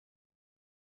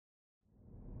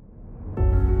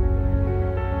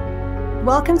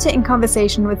Welcome to In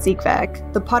Conversation with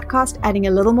Ziegwerk, the podcast adding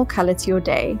a little more color to your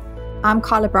day. I'm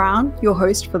Carla Brown, your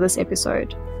host for this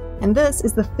episode, and this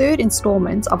is the third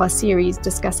installment of our series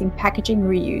discussing packaging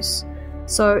reuse.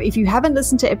 So if you haven't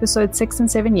listened to episodes 6 and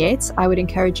 7 yet, I would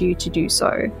encourage you to do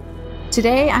so.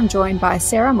 Today I'm joined by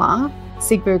Sarah Ma,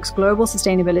 Ziegwerk's Global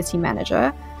Sustainability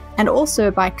Manager, and also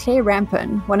by Claire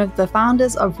Rampin, one of the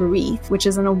founders of Reeth, which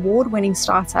is an award-winning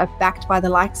startup backed by the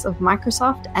likes of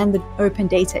Microsoft and the Open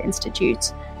Data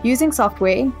Institute. Using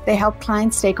software, they help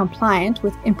clients stay compliant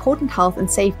with important health and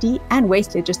safety and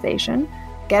waste legislation,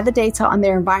 gather data on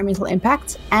their environmental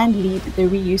impact, and lead the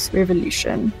reuse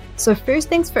revolution. So first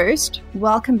things first,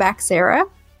 welcome back, Sarah.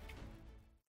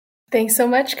 Thanks so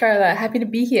much, Carla. Happy to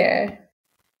be here.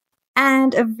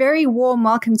 And a very warm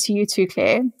welcome to you too,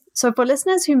 Claire. So for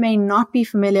listeners who may not be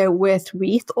familiar with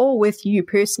Reeth or with you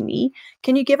personally,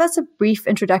 can you give us a brief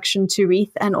introduction to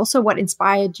Reeth and also what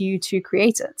inspired you to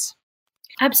create it?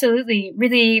 Absolutely.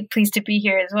 Really pleased to be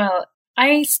here as well.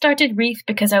 I started Reeth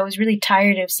because I was really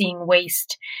tired of seeing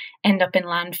waste end up in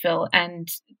landfill and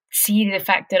see the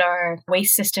fact that our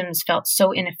waste systems felt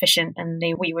so inefficient, and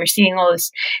we were seeing all this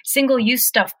single-use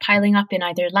stuff piling up in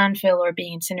either landfill or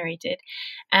being incinerated.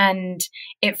 And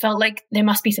it felt like there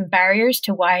must be some barriers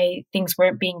to why things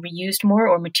weren't being reused more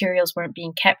or materials weren't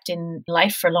being kept in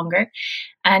life for longer.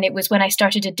 And it was when I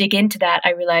started to dig into that,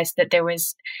 I realized that there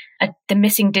was the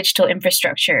missing digital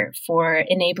infrastructure for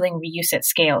enabling reuse at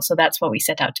scale. So that's what we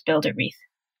set out to build at Reeth.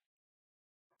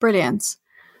 Brilliant.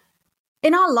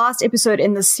 In our last episode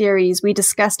in this series, we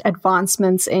discussed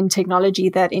advancements in technology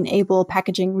that enable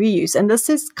packaging reuse, and this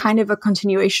is kind of a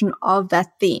continuation of that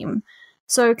theme.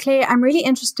 So, Claire, I'm really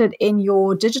interested in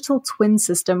your digital twin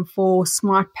system for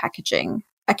smart packaging.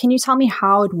 Can you tell me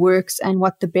how it works and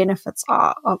what the benefits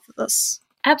are of this?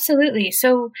 Absolutely.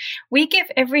 So we give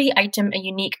every item a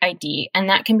unique ID, and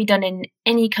that can be done in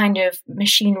any kind of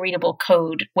machine-readable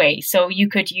code way. So you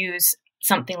could use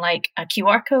something like a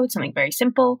QR code, something very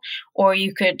simple, or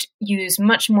you could use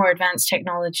much more advanced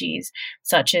technologies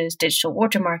such as digital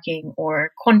watermarking or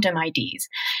quantum IDs.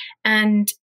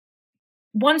 And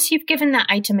once you've given that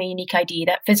item a unique ID,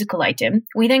 that physical item,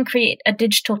 we then create a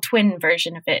digital twin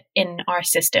version of it in our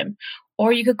system,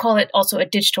 or you could call it also a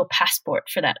digital passport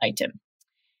for that item.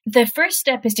 The first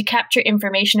step is to capture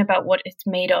information about what it's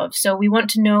made of. So we want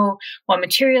to know what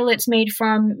material it's made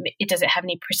from. Does it have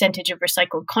any percentage of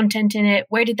recycled content in it?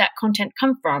 Where did that content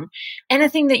come from?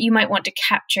 Anything that you might want to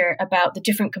capture about the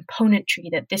different componentry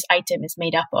that this item is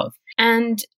made up of.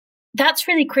 And that's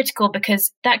really critical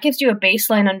because that gives you a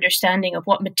baseline understanding of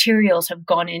what materials have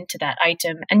gone into that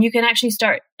item. And you can actually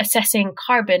start assessing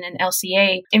carbon and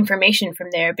LCA information from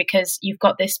there because you've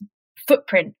got this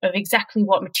footprint of exactly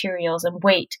what materials and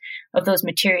weight of those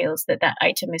materials that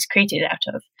item is created out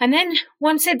of. And then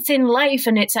once it's in life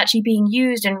and it's actually being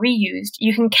used and reused,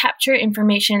 you can capture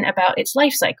information about its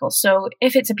life cycle. So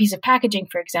if it's a piece of packaging,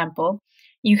 for example,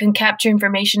 you can capture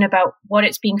information about what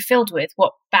it's being filled with,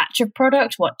 what batch of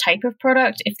product, what type of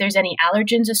product, if there's any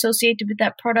allergens associated with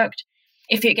that product.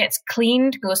 If it gets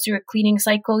cleaned, goes through a cleaning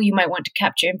cycle, you might want to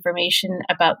capture information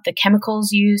about the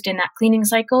chemicals used in that cleaning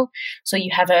cycle. So you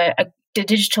have a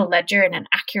digital ledger and an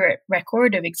accurate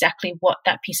record of exactly what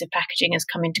that piece of packaging has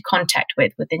come into contact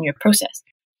with within your process.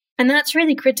 And that's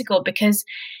really critical because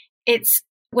it's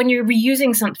when you're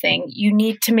reusing something, you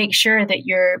need to make sure that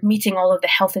you're meeting all of the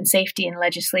health and safety and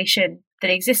legislation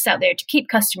that exists out there to keep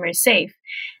customers safe.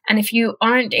 And if you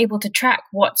aren't able to track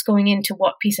what's going into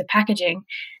what piece of packaging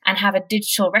and have a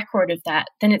digital record of that,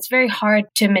 then it's very hard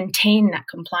to maintain that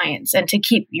compliance and to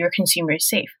keep your consumers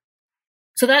safe.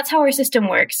 So that's how our system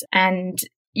works. And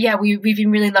yeah, we've been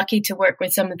really lucky to work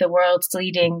with some of the world's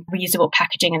leading reusable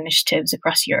packaging initiatives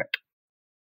across Europe.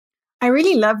 I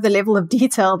really love the level of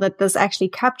detail that this actually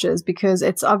captures because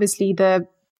it's obviously the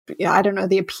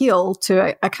appeal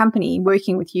to a company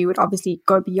working with you would obviously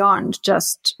go beyond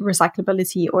just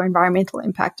recyclability or environmental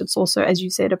impact. It's also, as you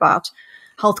said, about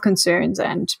health concerns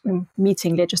and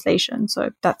meeting legislation.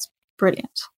 So that's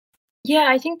brilliant. Yeah,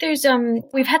 I think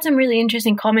we've had some really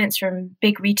interesting comments from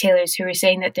big retailers who are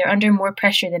saying that they're under more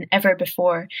pressure than ever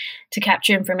before to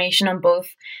capture information on both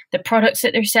the products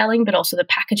that they're selling, but also the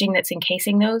packaging that's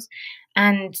encasing those.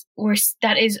 And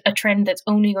that is a trend that's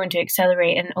only going to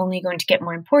accelerate and only going to get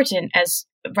more important, as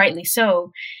rightly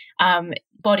so.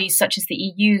 Bodies such as the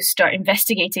EU start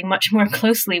investigating much more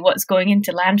closely what's going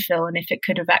into landfill and if it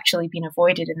could have actually been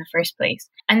avoided in the first place.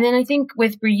 And then I think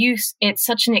with reuse, it's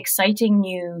such an exciting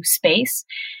new space.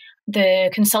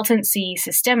 the consultancy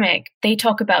Systemic, they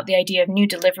talk about the idea of new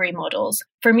delivery models.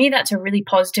 For me, that's a really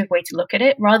positive way to look at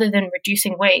it. Rather than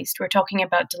reducing waste, we're talking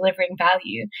about delivering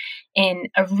value in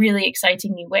a really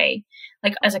exciting new way.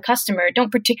 Like as a customer, I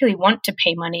don't particularly want to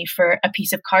pay money for a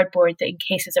piece of cardboard that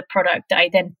encases a product that I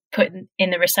then put in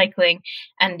the recycling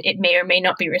and it may or may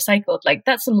not be recycled. Like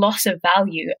that's a loss of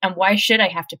value. And why should I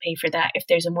have to pay for that if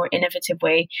there's a more innovative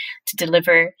way to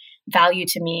deliver value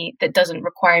to me that doesn't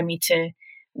require me to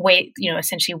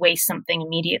essentially waste something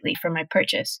immediately for my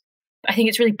purchase? I think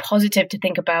it's really positive to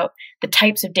think about the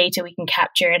types of data we can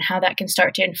capture and how that can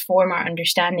start to inform our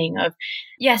understanding of,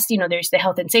 yes, there's the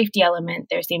health and safety element,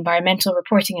 there's the environmental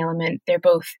reporting element. They're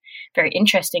both very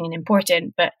interesting and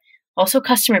important, but also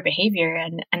customer behavior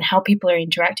and how people are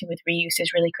interacting with reuse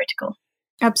is really critical.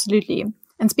 Absolutely.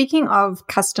 And speaking of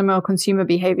customer or consumer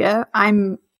behavior,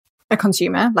 I'm a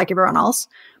consumer like everyone else,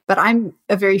 but I'm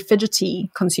a very fidgety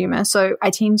consumer. So I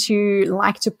tend to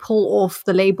like to pull off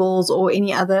the labels or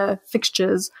any other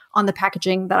fixtures on the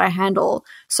packaging that I handle.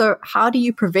 So how do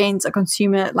you prevent a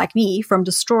consumer like me from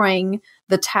destroying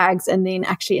the tags and then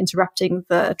actually interrupting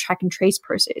the track and trace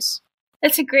process?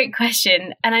 That's a great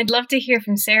question. And I'd love to hear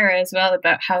from Sarah as well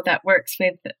about how that works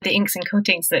with the inks and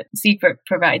coatings that Siegwerk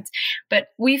provides. But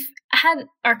we've had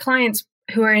our clients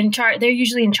who are in charge, they're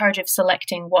usually in charge of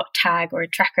selecting what tag or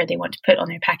tracker they want to put on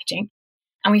their packaging.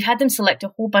 And we've had them select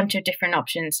a whole bunch of different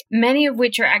options, many of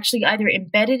which are actually either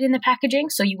embedded in the packaging,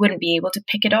 so you wouldn't be able to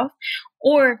pick it off,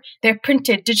 or they're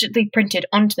digitally printed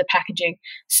onto the packaging.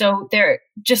 So they're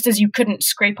just as you couldn't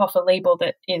scrape off a label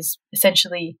that is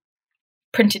essentially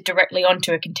printed directly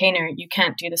onto a container, you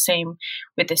can't do the same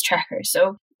with this tracker.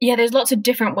 So yeah, there's lots of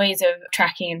different ways of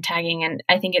tracking and tagging, and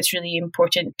I think it's really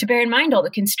important to bear in mind all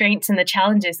the constraints and the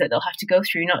challenges that they'll have to go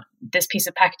through, not this piece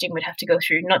of packaging would have to go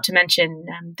through, not to mention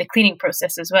the cleaning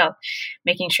process as well,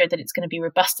 making sure that it's going to be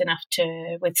robust enough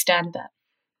to withstand that.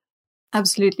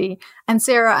 Absolutely. And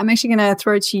Sarah, I'm actually going to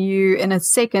throw it to you in a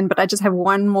second, but I just have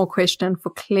one more question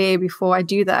for Claire before I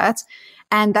do that.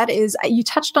 And that is, you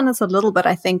touched on this a little bit,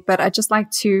 I think, but I'd just like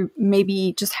to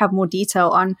maybe just have more detail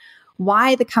on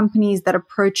why the companies that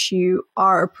approach you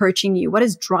are approaching you. What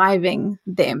is driving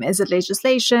them? Is it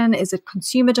legislation? Is it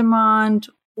consumer demand?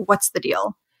 What's the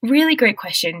deal? Really great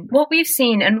question. What we've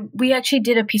seen, and we actually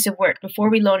did a piece of work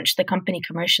before we launched the company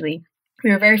commercially.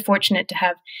 We were very fortunate to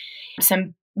have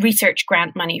some research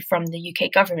grant money from the UK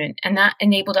government, and that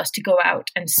enabled us to go out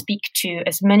and speak to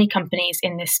as many companies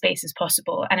in this space as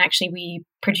possible. And actually we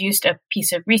produced a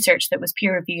piece of research that was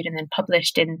peer reviewed and then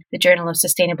published in the Journal of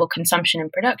Sustainable Consumption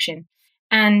and Production.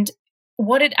 And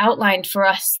what it outlined for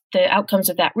us, the outcomes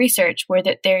of that research, were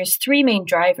that there's three main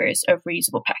drivers of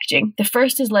reusable packaging. The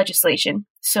first is legislation.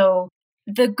 So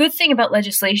the good thing about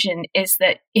legislation is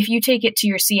that if you take it to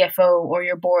your CFO or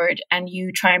your board and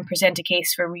you try and present a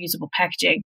case for reusable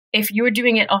packaging, if you're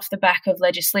doing it off the back of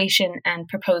legislation and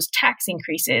proposed tax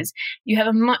increases, you have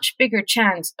a much bigger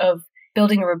chance of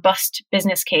building a robust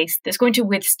business case that's going to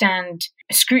withstand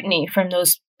scrutiny from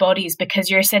those bodies, because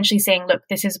you're essentially saying, look,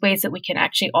 this is ways that we can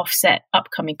actually offset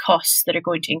upcoming costs that are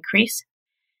going to increase.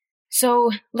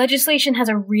 So legislation has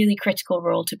a really critical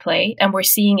role to play, and we're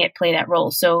seeing it play that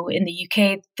role. So in the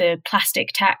UK, the plastic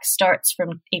tax starts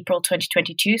from April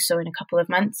 2022, so in a couple of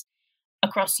months.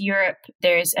 Across Europe,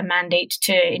 there's a mandate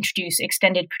to introduce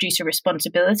extended producer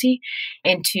responsibility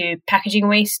into packaging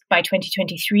waste by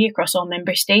 2023 across all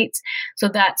member states. So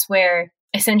that's where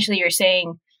essentially you're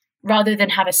saying, rather than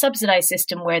have a subsidized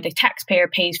system where the taxpayer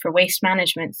pays for waste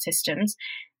management systems,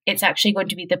 it's actually going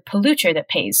to be the polluter that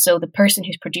pays. So the person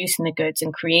who's producing the goods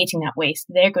and creating that waste,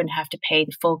 they're going to have to pay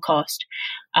the full cost,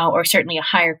 or certainly a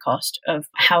higher cost of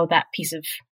how that piece of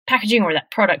packaging or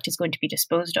that product is going to be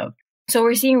disposed of. So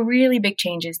we're seeing really big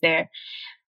changes there.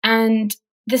 And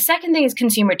the second thing is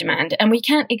consumer demand. And we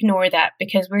can't ignore that,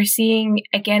 because we're seeing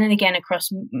again and again across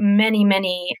many,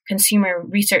 many consumer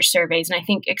research surveys. And I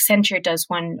think Accenture does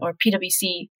one, or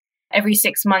PwC, every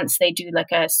 6 months they do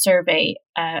like a survey,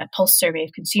 a pulse survey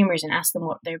of consumers, and ask them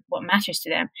what matters to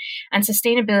them. And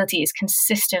sustainability is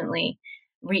consistently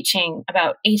reaching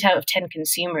about 8 out of 10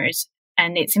 consumers,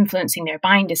 and it's influencing their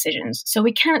buying decisions. So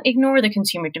we can't ignore the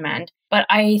consumer demand. But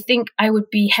I think I would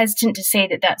be hesitant to say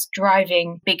that that's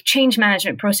driving big change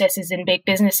management processes in big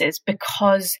businesses,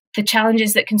 because the challenge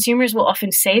is that consumers will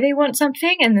often say they want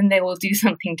something and then they will do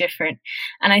something different.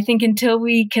 And I think until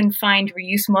we can find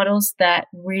reuse models that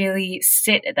really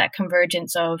sit at that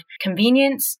convergence of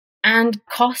convenience and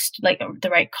cost, like the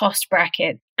right cost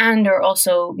bracket, and are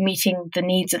also meeting the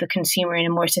needs of the consumer in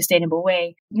a more sustainable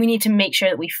way, we need to make sure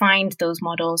that we find those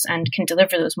models and can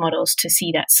deliver those models to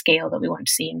see that scale that we want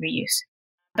to see in reuse.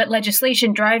 But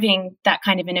legislation driving that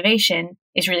kind of innovation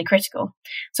is really critical.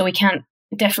 So we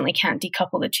definitely can't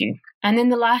decouple the two. And then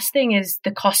the last thing is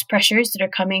the cost pressures that are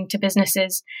coming to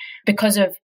businesses because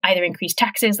of either increased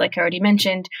taxes, like I already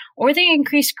mentioned, or the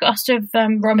increased cost of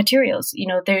raw materials.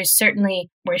 There's certainly,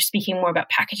 we're speaking more about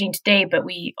packaging today, but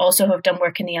we also have done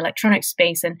work in the electronics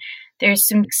space, and there's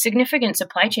some significant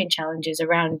supply chain challenges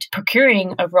around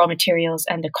procuring of raw materials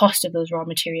and the cost of those raw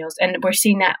materials. And we're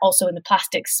seeing that also in the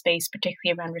plastics space,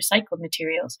 particularly around recycled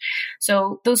materials.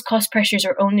 So those cost pressures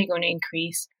are only going to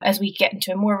increase as we get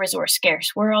into a more resource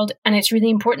scarce world. And it's really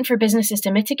important for businesses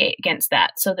to mitigate against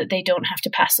that so that they don't have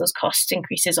to pass those cost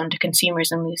increases onto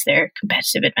consumers and lose their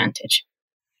competitive advantage.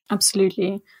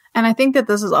 Absolutely. And I think that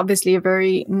this is obviously a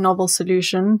very novel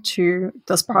solution to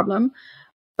this problem.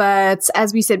 But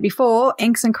as we said before,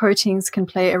 inks and coatings can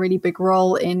play a really big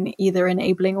role in either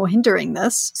enabling or hindering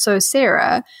this. So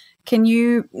Sarah, can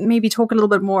you maybe talk a little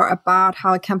bit more about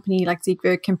how a company like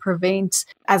Ziegwerk can prevent,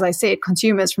 as I said,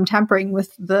 consumers from tampering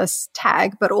with this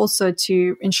tag, but also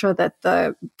to ensure that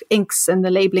the inks and the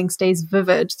labeling stays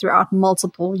vivid throughout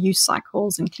multiple use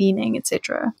cycles and cleaning,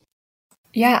 etc.?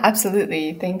 Yeah,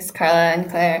 absolutely. Thanks, Carla and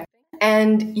Claire.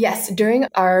 And yes, during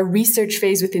our research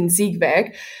phase within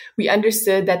Ziegwerk, we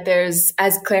understood that there's,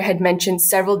 as Claire had mentioned,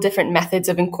 several different methods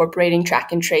of incorporating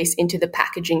track and trace into the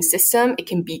packaging system. It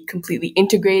can be completely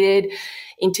integrated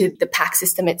into the pack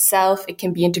system itself. It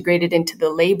can be integrated into the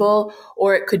label,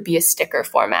 or it could be a sticker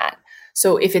format.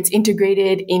 So if it's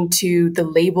integrated into the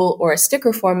label or a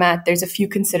sticker format, there's a few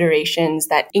considerations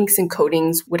that inks and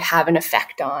coatings would have an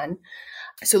effect on.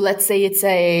 So let's say it's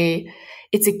a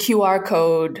QR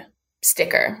code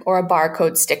sticker or a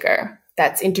barcode sticker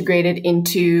that's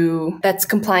that's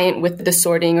compliant with the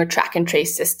sorting or track and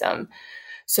trace system.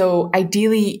 So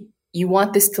ideally, you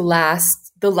want this to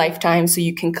last the lifetime so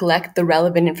you can collect the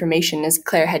relevant information, as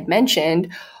Claire had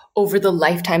mentioned, over the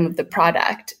lifetime of the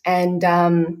product. And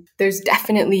there's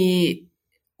definitely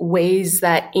ways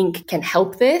that ink can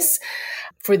help this.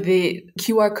 For the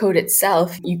QR code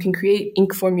itself, you can create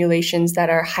ink formulations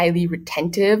that are highly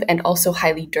retentive and also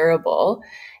highly durable.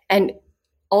 And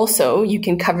also, you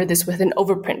can cover this with an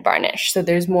overprint varnish, so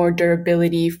there's more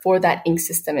durability for that ink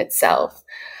system itself.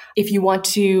 If you want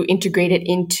to integrate it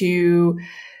into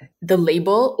the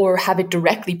label or have it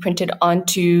directly printed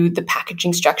onto the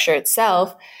packaging structure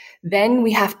itself, then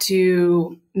we have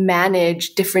to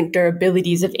manage different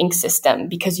durabilities of ink system,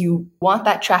 because you want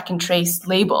that track and trace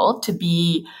label to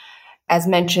be, as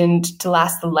mentioned, to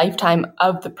last the lifetime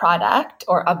of the product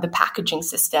or of the packaging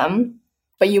system.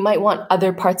 But you might want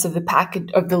other parts of the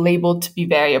package of the label to be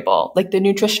variable, like the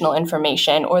nutritional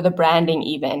information or the branding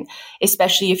even,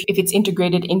 especially if it's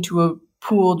integrated into a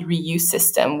pooled reuse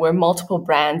system where multiple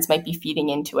brands might be feeding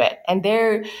into it. And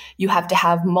there you have to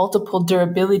have multiple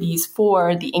durabilities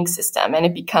for the ink system, and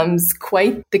it becomes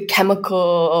quite the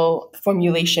chemical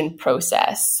formulation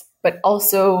process. But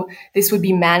also this would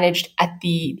be managed at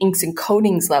the inks and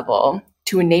coatings level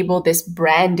to enable this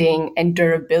branding and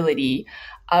durability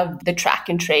of the track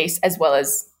and trace, as well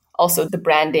as also the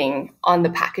branding on the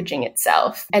packaging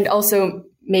itself. And also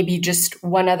maybe just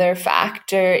one other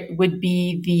factor would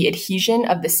be the adhesion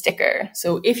of the sticker.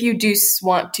 So if you do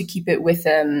want to keep it with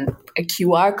a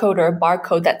QR code or a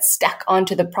barcode that's stuck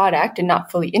onto the product and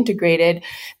not fully integrated,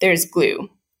 there's glue.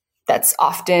 That's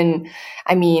often,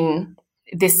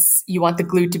 you want the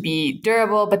glue to be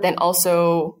durable, but then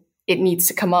also it needs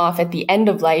to come off at the end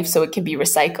of life so it can be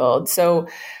recycled. So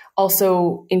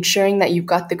also ensuring that you've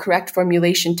got the correct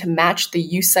formulation to match the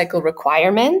use cycle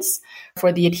requirements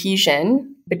for the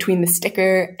adhesion between the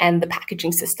sticker and the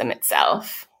packaging system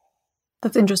itself.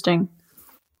 That's interesting.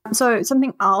 So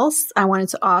something else I wanted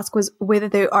to ask was whether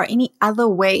there are any other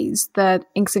ways that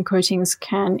inks and coatings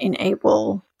can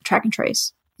enable track and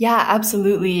trace. Yeah,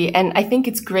 absolutely. And I think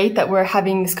it's great that we're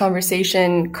having this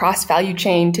conversation cross value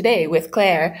chain today with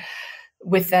Claire,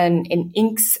 with an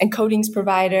inks and coatings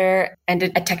provider and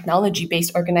a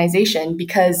technology-based organization,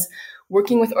 because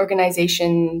working with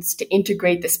organizations to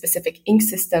integrate the specific ink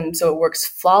system so it works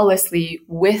flawlessly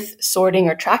with sorting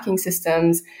or tracking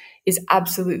systems is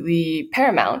absolutely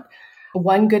paramount.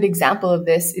 One good example of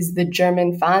this is the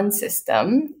German FAN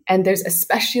system, and there's a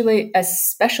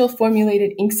special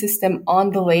formulated ink system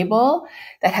on the label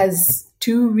that has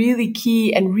two really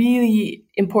key and really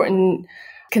important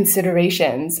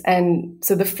considerations. And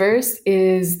so the first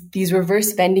is these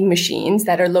reverse vending machines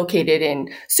that are located in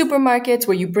supermarkets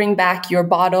where you bring back your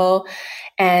bottle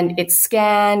and it's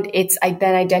scanned, it's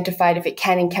then identified if it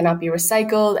can and cannot be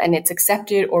recycled, and it's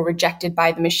accepted or rejected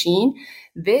by the machine.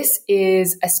 This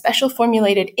is a special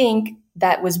formulated ink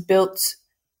that was built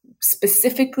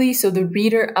specifically so the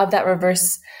reader of that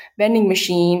reverse vending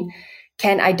machine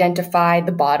can identify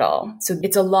the bottle. So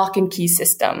it's a lock and key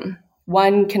system.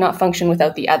 One cannot function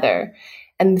without the other.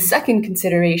 And the second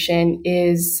consideration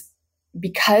is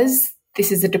because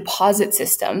this is a deposit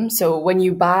system. So when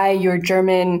you buy your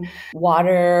German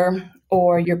water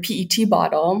or your PET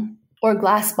bottle or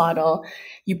glass bottle,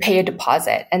 you pay a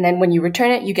deposit. And then when you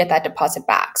return it, you get that deposit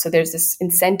back. So there's this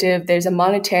incentive, there's a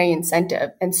monetary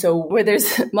incentive. And so where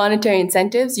there's monetary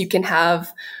incentives, you can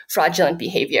have fraudulent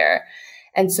behavior.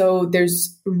 And so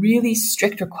there's really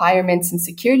strict requirements and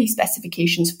security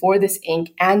specifications for this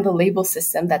ink and the label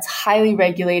system that's highly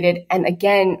regulated and,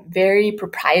 again, very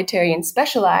proprietary and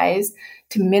specialized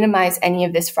to minimize any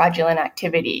of this fraudulent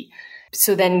activity.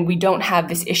 So then we don't have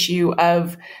this issue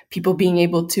of people being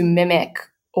able to mimic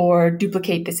or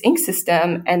duplicate this ink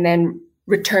system and then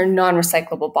return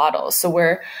non-recyclable bottles.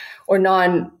 Or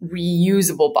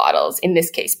non-reusable bottles in this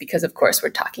case, because of course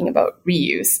we're talking about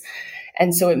reuse.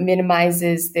 And so it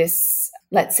minimizes this,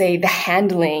 let's say, the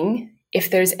handling if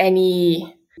there's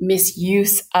any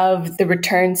misuse of the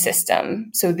return system.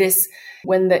 So this,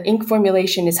 when the ink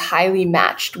formulation is highly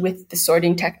matched with the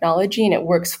sorting technology and it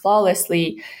works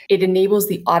flawlessly, it enables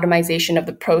the automation of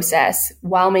the process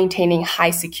while maintaining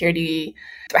high security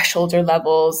thresholds or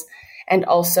levels and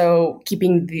also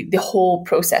keeping the whole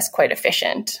process quite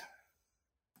efficient.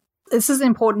 This is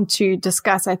important to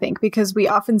discuss, I think, because we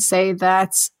often say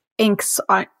that inks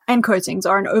and coatings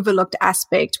are an overlooked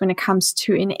aspect when it comes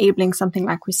to enabling something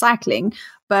like recycling.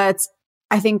 But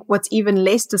I think what's even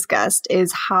less discussed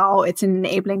is how it's an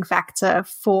enabling factor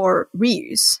for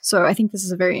reuse. So I think this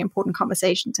is a very important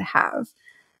conversation to have.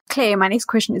 Claire, my next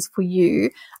question is for you.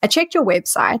 I checked your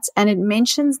website and it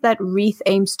mentions that Reith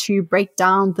aims to break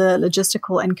down the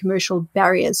logistical and commercial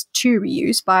barriers to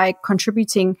reuse by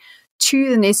contributing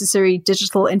to the necessary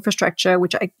digital infrastructure,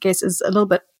 which I guess is a little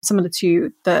bit similar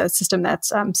to the system that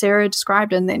Sarah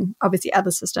described, and then obviously other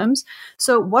systems.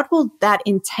 So what will that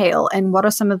entail, and what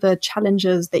are some of the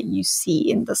challenges that you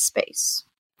see in this space?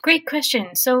 Great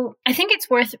question. So I think it's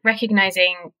worth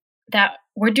recognizing that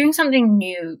we're doing something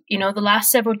new. You know, the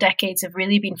last several decades have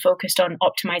really been focused on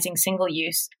optimizing single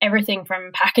use. Everything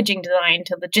from packaging design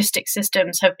to logistics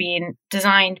systems have been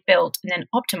designed, built, and then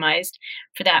optimized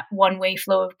for that one-way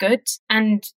flow of goods.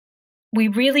 And we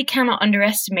really cannot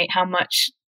underestimate how much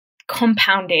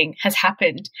compounding has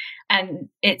happened. And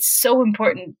it's so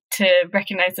important to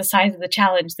recognize the size of the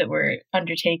challenge that we're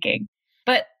undertaking.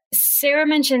 But Sarah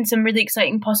mentioned some really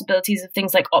exciting possibilities of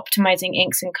things like optimizing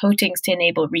inks and coatings to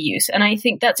enable reuse. And I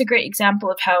think that's a great example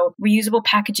of how reusable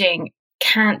packaging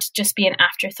can't just be an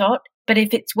afterthought, but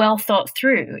if it's well thought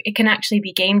through, it can actually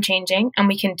be game-changing, and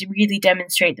we can really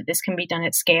demonstrate that this can be done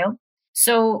at scale.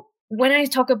 So when I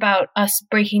talk about us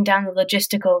breaking down the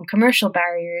logistical and commercial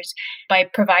barriers by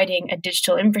providing a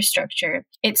digital infrastructure,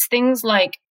 it's things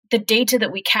like the data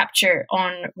that we capture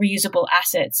on reusable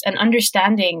assets and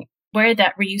understanding where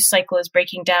that reuse cycle is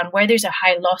breaking down, where there's a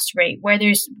high loss rate, where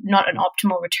there's not an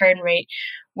optimal return rate,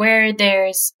 where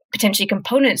there's potentially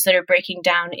components that are breaking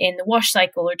down in the wash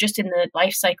cycle or just in the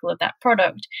life cycle of that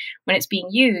product when it's being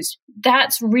used.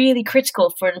 That's really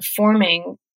critical for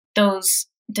informing those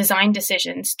design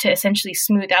decisions to essentially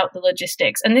smooth out the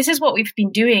logistics. And this is what we've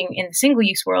been doing in the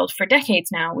single-use world for decades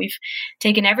now. We've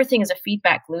taken everything as a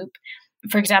feedback loop.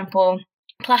 For example,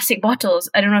 plastic bottles.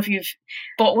 I don't know if you've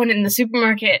bought one in the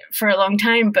supermarket for a long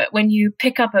time, but when you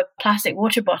pick up a plastic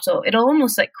water bottle, it'll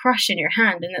almost like crush in your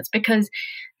hand. And that's because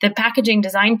the packaging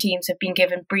design teams have been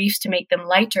given briefs to make them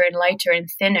lighter and lighter and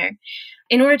thinner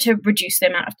in order to reduce the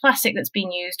amount of plastic that's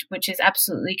being used, which is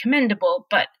absolutely commendable.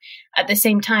 But at the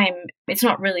same time, it's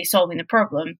not really solving the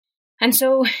problem. And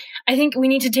so I think we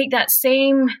need to take that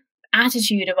same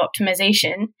attitude of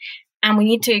optimization and we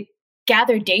need to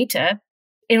gather data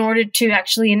in order to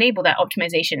actually enable that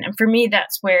optimization. And for me,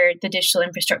 that's where the digital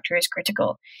infrastructure is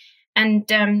critical. And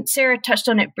Sarah touched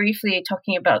on it briefly,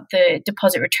 talking about the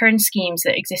deposit return schemes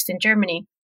that exist in Germany.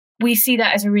 We see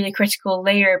that as a really critical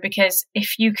layer because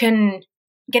if you can,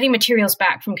 getting materials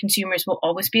back from consumers will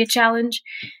always be a challenge,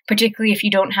 particularly if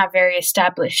you don't have very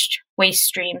established waste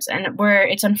streams. And where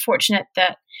it's unfortunate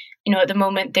that, you know, at the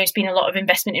moment, there's been a lot of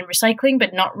investment in recycling,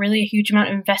 but not really a huge amount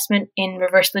of investment in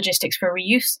reverse logistics for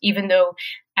reuse, even though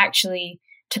actually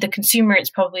to the consumer, it's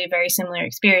probably a very similar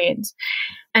experience.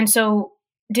 And so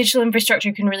digital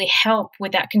infrastructure can really help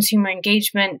with that consumer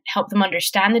engagement, help them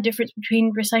understand the difference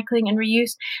between recycling and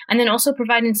reuse, and then also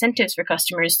provide incentives for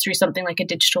customers through something like a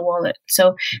digital wallet.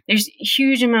 So there's a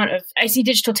huge amount of, I see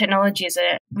digital technology as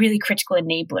a really critical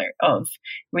enabler of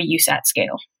reuse at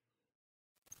scale.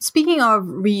 Speaking of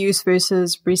reuse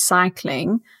versus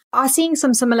recycling, are seeing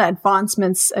some similar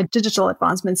advancements, digital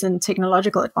advancements and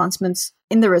technological advancements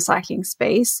in the recycling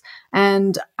space.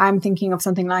 And I'm thinking of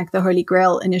something like the Holy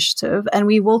Grail initiative, and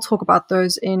we will talk about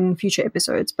those in future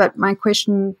episodes. But my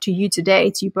question to you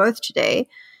both today,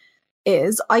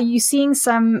 is, are you seeing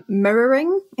some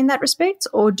mirroring in that respect?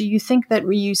 Or do you think that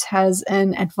reuse has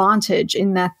an advantage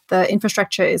in that the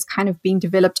infrastructure is kind of being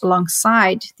developed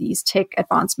alongside these tech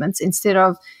advancements instead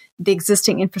of the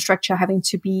existing infrastructure having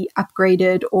to be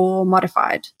upgraded or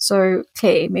modified? So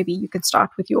Claire, maybe you could start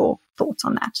with your thoughts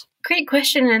on that. Great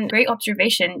question and great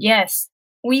observation. Yes,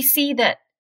 we see that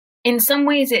in some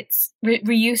ways it's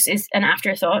reuse is an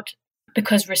afterthought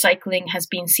because recycling has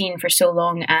been seen for so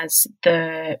long as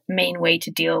the main way to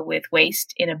deal with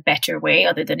waste in a better way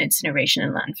other than incineration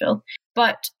and landfill.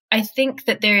 But I think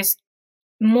that there's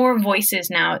more voices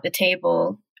now at the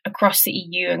table across the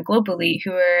EU and globally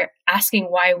who are asking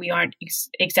why we aren't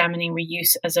examining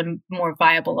reuse as a more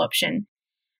viable option.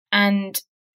 And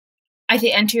I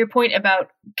think, and to your point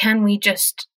about can we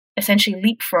just essentially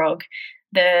leapfrog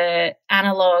the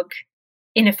analog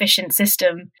inefficient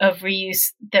system of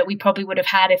reuse that we probably would have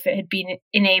had if it had been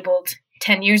enabled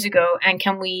 10 years ago, and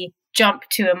can we jump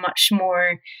to a much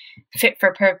more fit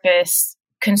for purpose,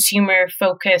 consumer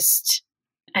focused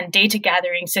and data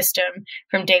gathering system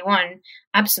from day one?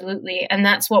 Absolutely. And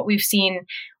that's what we've seen.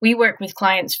 We work with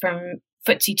clients from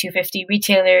FTSE 250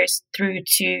 retailers through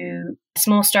to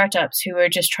small startups who are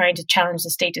just trying to challenge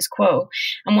the status quo.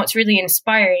 And what's really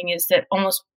inspiring is that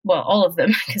all of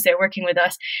them, because they're working with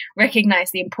us,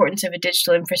 recognize the importance of a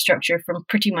digital infrastructure from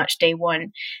pretty much day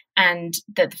one, and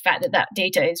that the fact that that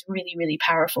data is really, really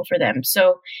powerful for them.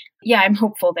 So yeah, I'm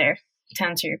hopeful there, to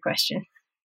answer your question.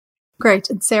 Great.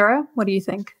 And Sarah, what do you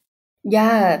think?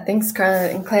 Yeah, thanks, Carla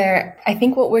and Claire. I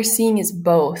think what we're seeing is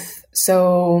both.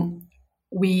 So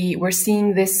we're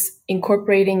seeing this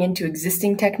incorporating into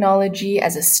existing technology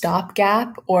as a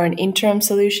stopgap or an interim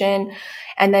solution.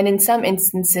 And then in some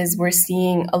instances, we're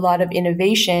seeing a lot of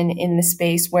innovation in the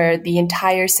space where the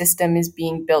entire system is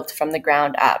being built from the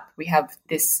ground up. We have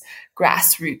these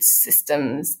grassroots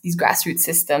systems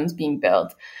being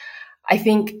built. I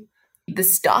think the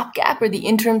stopgap or the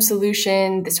interim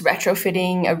solution, this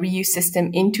retrofitting a reuse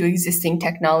system into existing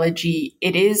technology,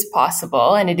 it is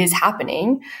possible and it is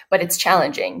happening, but it's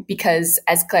challenging because,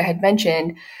 as Claire had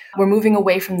mentioned, we're moving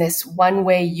away from this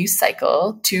one-way use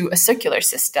cycle to a circular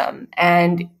system.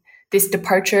 And this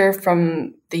departure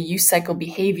from the use cycle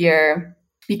behavior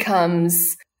it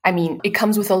comes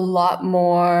with a lot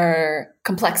more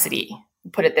complexity.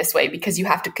 Put it this way, because you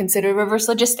have to consider reverse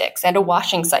logistics and a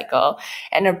washing cycle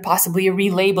and possibly a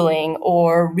relabeling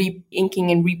or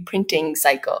re-inking and reprinting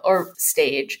cycle or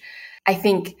stage. I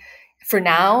think for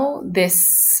now,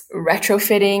 this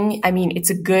retrofitting, it's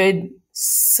a good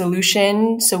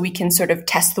solution so we can sort of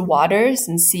test the waters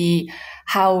and see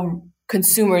how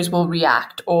consumers will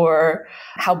react or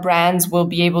how brands will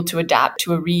be able to adapt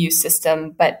to a reuse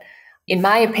system. But in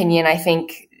my opinion, I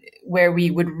think where we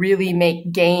would really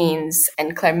make gains,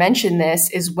 and Claire mentioned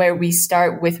this, is where we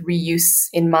start with reuse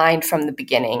in mind from the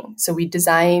beginning. So we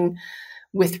design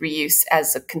with reuse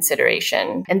as a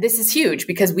consideration. And this is huge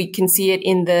because we can see it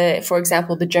in for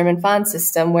example, the German Pfand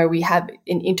system where we have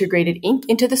an integrated ink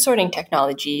into the sorting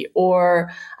technology.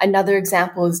 Or another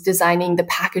example is designing the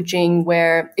packaging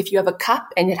where if you have a cup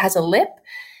and it has a lip,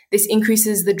 this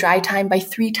increases the dry time by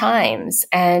 3 times.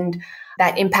 And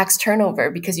that impacts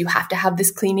turnover because you have to have this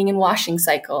cleaning and washing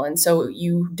cycle. And so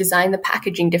you design the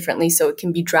packaging differently so it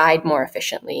can be dried more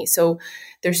efficiently. So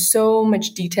there's so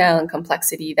much detail and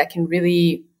complexity that can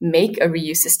really make a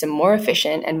reuse system more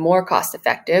efficient and more cost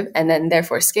effective and then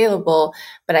therefore scalable.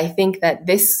 But I think that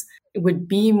this would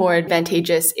be more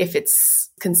advantageous if it's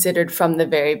considered from the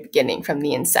very beginning, from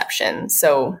the inception.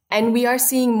 And we are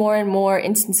seeing more and more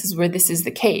instances where this is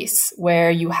the case, where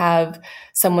you have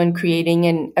someone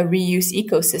creating a reuse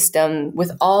ecosystem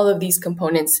with all of these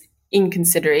components in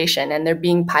consideration, and they're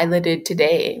being piloted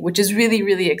today, which is really,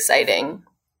 really exciting.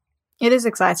 It is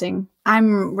exciting.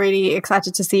 I'm really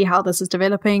excited to see how this is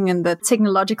developing and the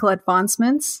technological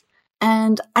advancements.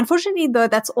 And unfortunately, though,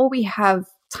 that's all we have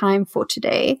time for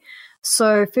today.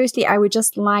 So firstly, I would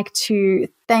just like to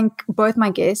thank both my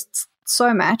guests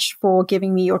so much for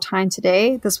giving me your time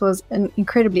today. This was an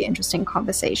incredibly interesting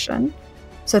conversation.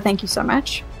 So thank you so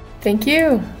much. Thank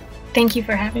you. Thank you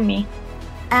for having me.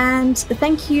 And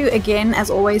thank you again, as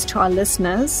always, to our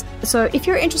listeners. So if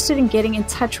you're interested in getting in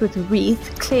touch with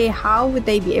Reath, Claire, how would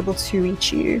they be able to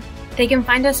reach you? They can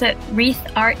find us at Reath,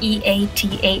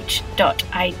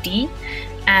 reath.id.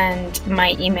 And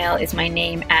my email is my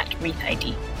name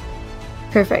 @reathid.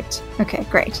 Perfect. Okay,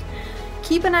 great.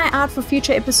 Keep an eye out for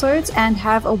future episodes and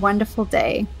have a wonderful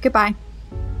day. Goodbye.